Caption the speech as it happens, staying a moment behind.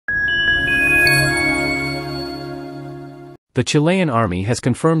The Chilean Army has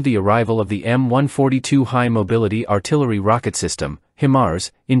confirmed the arrival of the M142 High Mobility Artillery Rocket System,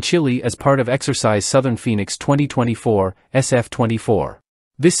 HIMARS, in Chile as part of Exercise Southern Fenix 2024, SF-24.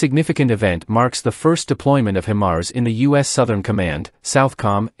 This significant event marks the first deployment of HIMARS in the U.S. Southern Command,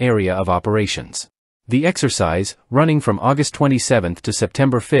 SOUTHCOM, area of operations. The exercise, running from August 27 to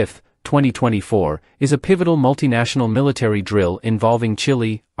September 5, 2024, is a pivotal multinational military drill involving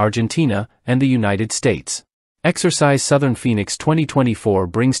Chile, Argentina, and the United States. Exercise Southern Fenix 2024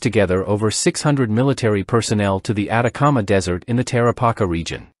 brings together over 600 military personnel to the Atacama Desert in the Tarapacá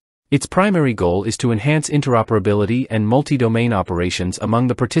region. Its primary goal is to enhance interoperability and multi-domain operations among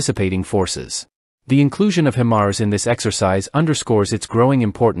the participating forces. The inclusion of HIMARS in this exercise underscores its growing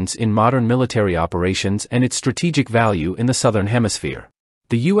importance in modern military operations and its strategic value in the Southern Hemisphere.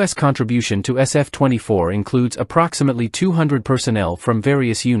 The U.S. contribution to SF-24 includes approximately 200 personnel from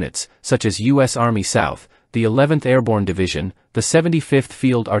various units, such as U.S. Army South, the 11th Airborne Division, the 75th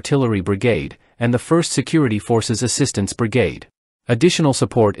Field Artillery Brigade, and the 1st Security Forces Assistance Brigade. Additional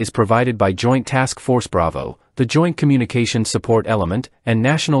support is provided by Joint Task Force Bravo, the Joint Communications Support Element, and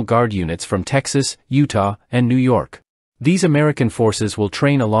National Guard units from Texas, Utah, and New York. These American forces will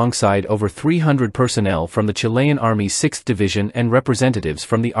train alongside over 300 personnel from the Chilean Army's 6th Division and representatives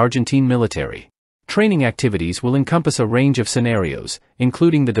from the Argentine military. Training activities will encompass a range of scenarios,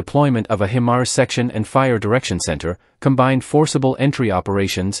 including the deployment of a HIMARS section and fire direction center, combined forcible entry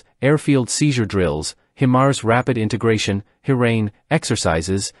operations, airfield seizure drills, HIMARS rapid integration, HIRAIN,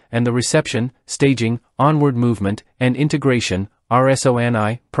 exercises, and the reception, staging, onward movement, and integration,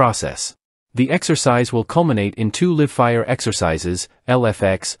 RSONI, process. The exercise will culminate in 2 live-fire exercises,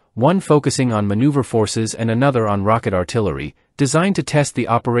 LFX, one focusing on maneuver forces and another on rocket artillery, designed to test the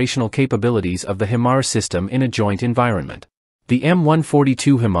operational capabilities of the HIMARS system in a joint environment. The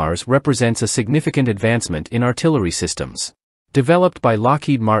M142 HIMARS represents a significant advancement in artillery systems. Developed by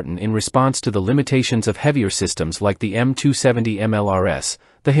Lockheed Martin in response to the limitations of heavier systems like the M270 MLRS,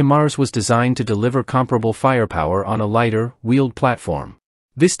 the HIMARS was designed to deliver comparable firepower on a lighter, wheeled platform.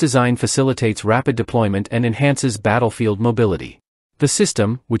 This design facilitates rapid deployment and enhances battlefield mobility. The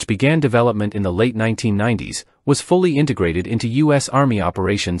system, which began development in the late 1990s, was fully integrated into U.S. Army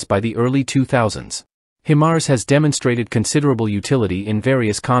operations by the early 2000s. HIMARS has demonstrated considerable utility in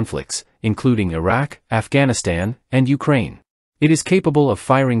various conflicts, including Iraq, Afghanistan, and Ukraine. It is capable of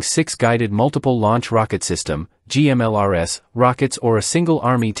firing 6 guided multiple launch rocket system, GMLRS, rockets or a single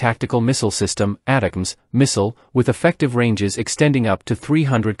Army tactical missile system, ATACMS, missile, with effective ranges extending up to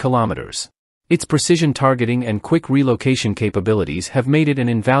 300 kilometers. Its precision targeting and quick relocation capabilities have made it an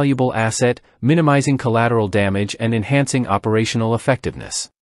invaluable asset, minimizing collateral damage and enhancing operational effectiveness.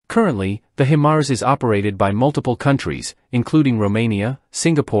 Currently, the HIMARS is operated by multiple countries, including Romania,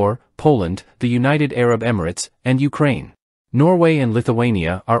 Singapore, Poland, the United Arab Emirates, and Ukraine. Norway and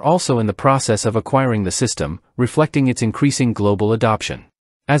Lithuania are also in the process of acquiring the system, reflecting its increasing global adoption.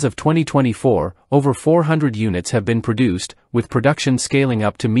 As of 2024, over 400 units have been produced, with production scaling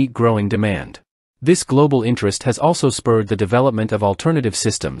up to meet growing demand. This global interest has also spurred the development of alternative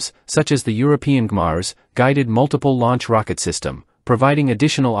systems, such as the European GMARS, Guided Multiple Launch Rocket System, providing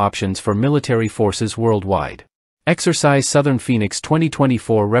additional options for military forces worldwide. Exercise Southern Fenix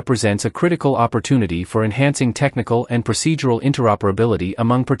 2024 represents a critical opportunity for enhancing technical and procedural interoperability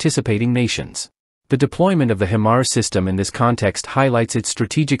among participating nations. The deployment of the HIMARS system in this context highlights its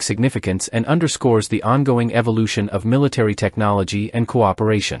strategic significance and underscores the ongoing evolution of military technology and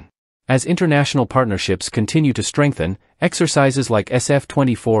cooperation. As international partnerships continue to strengthen, exercises like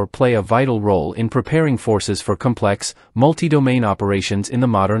SF-24 play a vital role in preparing forces for complex, multi-domain operations in the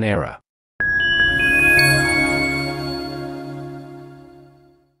modern era.